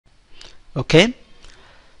Okay.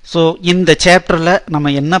 So இந்த சாப்டரில்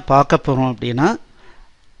நம்ம என்ன பார்க்க போகிறோம் அப்படின்னா,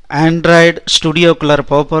 ஆண்ட்ராய்டு ஸ்டுடியோக்குள்ளார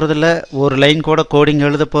போக போகிறதில்ல, ஒரு லைன் கூட கோடிங்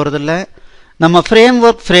எழுத போகிறதில்ல. நம்ம ஃப்ரேம்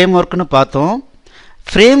ஒர்க்னு பார்த்தோம்.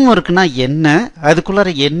 ஃப்ரேம் ஒர்க்னா என்ன, அதுக்குள்ளார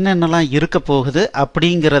என்னென்னலாம் இருக்க போகுது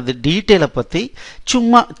அப்படிங்கிறது டீட்டெயிலை பற்றி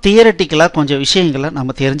சும்மா தியரட்டிக்கலாக கொஞ்சம் விஷயங்களை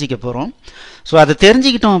நம்ம தெரிஞ்சிக்க போகிறோம். ஸோ அதை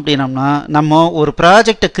தெரிஞ்சுக்கிட்டோம் அப்படின்னம்னா நம்ம ஒரு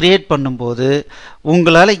ப்ராஜெக்டை க்ரியேட் பண்ணும்போது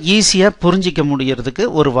உங்களால் ஈஸியாக புரிஞ்சிக்க முடியறதுக்கு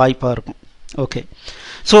ஒரு வாய்ப்பாக இருக்கும். ஓகே.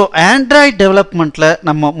 ஸோ ஆண்ட்ராய்டு டெவலப்மெண்ட்டில்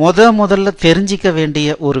நம்ம முதல்ல தெரிஞ்சிக்க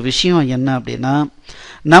வேண்டிய ஒரு விஷயம் என்ன அப்படின்னா,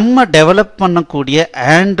 நம்ம டெவலப் பண்ணக்கூடிய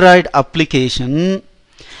ஆண்ட்ராய்டு அப்ளிகேஷன்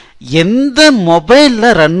எந்த மொபைலில்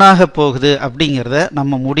ரன் ஆக போகுது அப்படிங்கிறத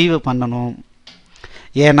நம்ம முடிவு பண்ணணும்.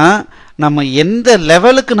 ஏன்னா நம்ம எந்த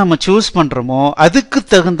லெவலுக்கு நம்ம சூஸ் பண்ணுறோமோ அதுக்கு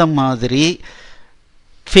தகுந்த மாதிரி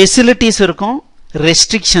ஃபெசிலிட்டிஸ் இருக்கும்,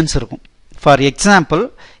 ரெஸ்ட்ரிக்ஷன்ஸ் இருக்கும். ஃபார் எக்ஸாம்பிள்,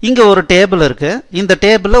 இங்கே ஒரு டேபிள் இருக்குது. இந்த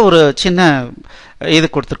டேபிளில் ஒரு சின்ன இது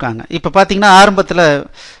கொடுத்துருக்காங்க. இப்போ பார்த்தீங்கன்னா ஆரம்பத்தில்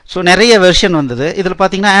நிறைய வெர்ஷன் வந்தது. இதில்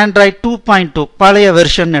பார்த்தீங்கன்னா ஆண்ட்ராய்டு 2.2 பழைய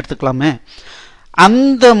வெர்ஷன் எடுத்துக்கலாமே.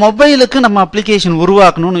 அந்த மொபைலுக்கு நம்ம அப்ளிகேஷன்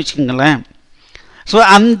உருவாக்கணும்னு வச்சுக்கோங்களேன். ஸோ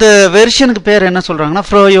அந்த வெர்ஷனுக்கு பேர் என்ன சொல்கிறாங்கன்னா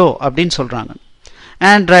ஃப்ரோயோ அப்படின்னு சொல்கிறாங்க.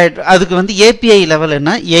 ஆண்ட்ராய்டு அதுக்கு ஏபிஐ லெவல்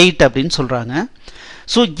என்ன 8 அப்படின்னு சொல்கிறாங்க.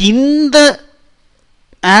 ஸோ இந்த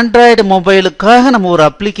ஆண்ட்ராய்டு மொபைலுக்காக நம்ம ஒரு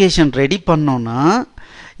அப்ளிகேஷன் ரெடி பண்ணோன்னா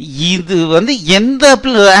இது எந்த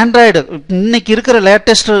ஆண்ட்ராய்டு இன்னைக்கு இருக்கிற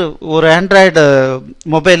லேட்டஸ்ட் ஒரு ஆண்ட்ராய்டு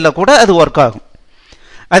மொபைலில் கூட அது ஒர்க் ஆகும்.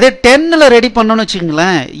 அதே 10ல் ரெடி பண்ணோன்னு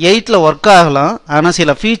வச்சுங்களேன், 8ல் ஒர்க் ஆகலாம், ஆனால்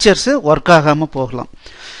சில ஃபீச்சர்ஸு ஒர்க் ஆகாமல் போகலாம்.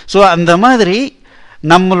 ஸோ அந்த மாதிரி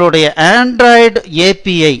நம்மளுடைய ஆண்ட்ராய்டு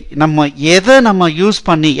ஏபிஐ நம்ம எதை யூஸ்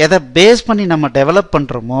பண்ணி எதை பேஸ் பண்ணி நம்ம டெவலப்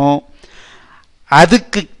பண்ணுறோமோ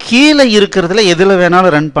அதுக்கு கீழே இருக்கிறதுல எதில்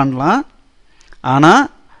வேணாலும் ரன் பண்ணலாம். ஆனால்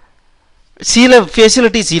சில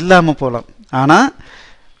ஃபெசிலிட்டிஸ் இல்லாமல் போகலாம். ஆனால்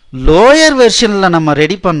லோயர் வெர்ஷனில் நம்ம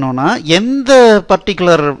ரெடி பண்ணோன்னா எந்த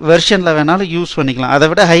பர்டிகுலர் வெர்ஷனில் வேணாலும் யூஸ் பண்ணிக்கலாம். அதை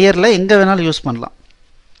விட ஹையரில் எங்கே வேணாலும் யூஸ் பண்ணலாம்.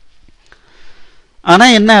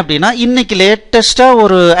 ஆனால் என்ன அப்படின்னா, இன்னைக்கு லேட்டஸ்ட்டாக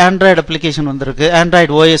ஒரு ஆண்ட்ராய்டு அப்ளிகேஷன் வந்திருக்கு,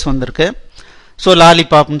 ஆண்ட்ராய்டு ஓஎஸ் வந்திருக்கு. ஸோ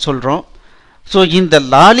லாலிபாப்னு சொல்கிறோம். ஸோ இந்த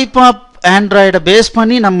லாலிபாப் ஆண்ட்ராய்டை பேஸ்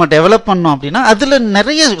பண்ணி நம்ம டெவலப் பண்ணோம் அப்படின்னா அதில்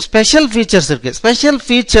நிறைய ஸ்பெஷல் ஃபீச்சர்ஸ் இருக்குது. ஸ்பெஷல்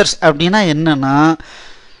ஃபீச்சர்ஸ் அப்படின்னா என்னென்னா,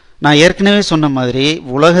 நான் ஏற்கனவே சொன்ன மாதிரி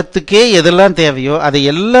உலகத்துக்கே எதெல்லாம் தேவையோ அதை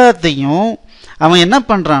எல்லாத்தையும் அவன் என்ன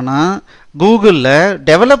பண்ணுறான்னா கூகுளில்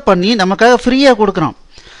டெவலப் பண்ணி நமக்காக ஃப்ரீயாக கொடுக்குறான்.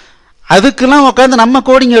 அதுக்கெல்லாம் உட்காந்து நம்ம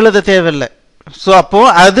கோடிங் எழுத தேவையில்லை. ஸோ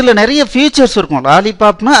அப்போது அதில் நிறைய ஃபீச்சர்ஸ் இருக்கும்.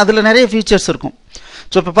 லாலிபாப்னா அதில் நிறைய ஃபீச்சர்ஸ் இருக்கும்.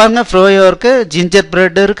 ஸோ இப்போ பாருங்கள், ஃப்ரோயோ இருக்குது, ஜிஞ்சர்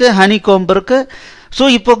பிரெட் இருக்குது, ஹனி கோம்பு இருக்குது. ஸோ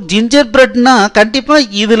இப்போ ஜிஞ்சர் பிரெட்னா கண்டிப்பாக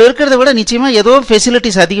இதில் இருக்கிறத விட நிச்சயமாக ஏதோ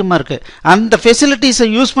ஃபெசிலிட்டிஸ் அதிகமாக இருக்குது. அந்த ஃபெசிலிட்டிஸை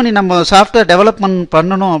யூஸ் பண்ணி நம்ம சாஃப்ட்வேர் டெவலப்மெண்ட்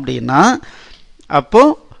பண்ணணும் அப்படின்னா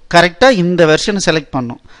அப்போது கரெக்டாக இந்த வெர்ஷனை செலக்ட்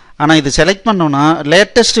பண்ணணும். ஆனால் இது செலக்ட் பண்ணோன்னா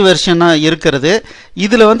லேட்டஸ்ட் வெர்ஷனாக இருக்கிறது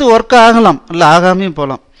இதில் ஒர்க் ஆகலாம், இல்லை ஆகாமையும்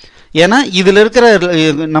போகலாம். ஏன்னா இதில் இருக்கிற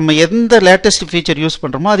நம்ம எந்த லேட்டஸ்ட் ஃபீச்சர் யூஸ்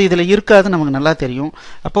பண்ணுறோமோ அது இதில் இருக்காது, நமக்கு நல்லா தெரியும்.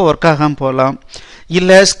 அப்போ ஒர்க் ஆகாமல் போகலாம்.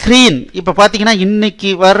 இல்லை ஸ்க்ரீன், இப்போ பார்த்தீங்கன்னா இன்னைக்கு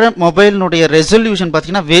வர மொபைலினுடைய ரெசல்யூஷன்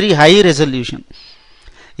பார்த்தீங்கன்னா வெரி ஹை ரெசல்யூஷன்.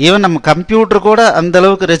 ஈவன் நம்ம கம்ப்யூட்டர் கூட அந்த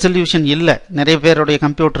அளவுக்கு ரெசல்யூஷன் இல்லை நிறைய பேருடைய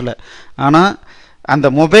கம்ப்யூட்டரில். ஆனால் அந்த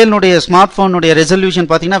மொபைலினுடைய ஸ்மார்ட் ஃபோனுடைய ரெசல்யூஷன்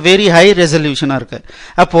பார்த்தீங்கன்னா வெரி ஹை ரெசல்யூஷனாக இருக்குது.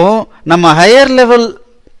 அப்போது நம்ம ஹையர் லெவல்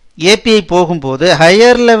ஏபிஐ போகும்போது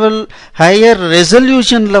ஹையர்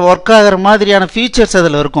ரெசல்யூஷனில் ஒர்க் ஆகிற மாதிரியான ஃபீச்சர்ஸ்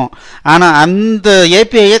அதில் இருக்கும். ஆனால் அந்த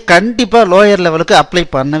ஏபிஐயை கண்டிப்பாக லோயர் லெவலுக்கு அப்ளை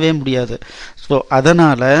பண்ணவே முடியாது. ஸோ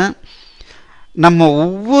அதனால் நம்ம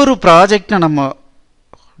ஒவ்வொரு ப்ராஜெக்டை நம்ம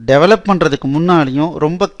டெவலப் பண்ணுறதுக்கு முன்னாலேயும்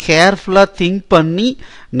ரொம்ப கேர்ஃபுல்லாக திங்க் பண்ணி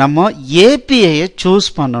நம்ம ஏபிஐயை சூஸ்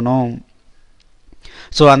பண்ணணும்.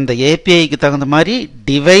 ஸோ அந்த ஏபிஐக்கு தகுந்த மாதிரி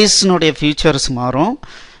டிவைஸ்னுடைய ஃபீச்சர்ஸ் மாறும்,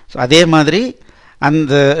 அதே மாதிரி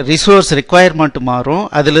அந்த ரிசோர்ஸ் ரிக்குவயர்மெண்ட் மாறும்,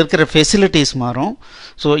 அதில் இருக்கிற ஃபெசிலிட்டிஸ் மாறும்.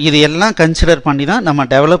 ஸோ இது எல்லாம் கன்சிடர் பண்ணி தான் நம்ம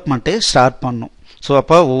டெவலப்மெண்ட்டே ஸ்டார்ட் பண்ணணும். ஸோ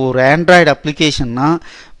அப்போ ஒரு ஆண்ட்ராய்டு அப்ளிகேஷன்னா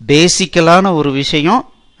பேசிக்கலான ஒரு விஷயம்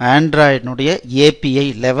ஆண்ட்ராய்டினுடைய ஏபிஐ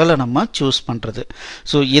லெவலை நம்ம சூஸ் பண்ணுறது.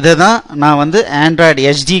 ஸோ இதை தான் நான் ஆண்ட்ராய்டு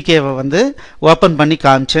எஸ்டிகேவை ஓப்பன் பண்ணி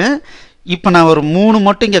காமிச்சேன். இப்போ நான் ஒரு 3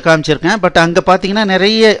 மட்டும் இங்கே காமிச்சிருக்கேன். பட் அங்கே பார்த்தீங்கன்னா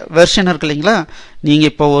நிறைய வெர்ஷன் இருக்கு இல்லைங்களா. நீங்கள்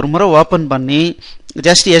இப்போ ஒரு முறை ஓப்பன் பண்ணி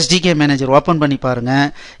ஜஸ்ட் எஸ்டிகே மேனேஜர் ஓப்பன் பண்ணி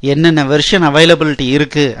பாருங்கள், என்னென்ன வெர்ஷன் அவைலபிலிட்டி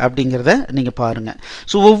இருக்குது அப்படிங்கிறத நீங்கள் பாருங்கள்.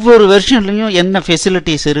 ஸோ ஒவ்வொரு வெர்ஷன்லையும் என்ன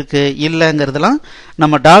ஃபெசிலிட்டிஸ் இருக்குது இல்லைங்கிறதெல்லாம்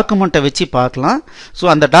நம்ம டாக்குமெண்ட்டை வச்சு பார்க்கலாம். ஸோ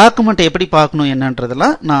அந்த டாக்குமெண்ட்டை எப்படி பார்க்கணும்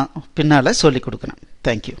என்னன்றதெல்லாம் நான் பின்னால் சொல்லிக் கொடுக்குறேன்.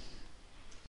 தேங்க்யூ.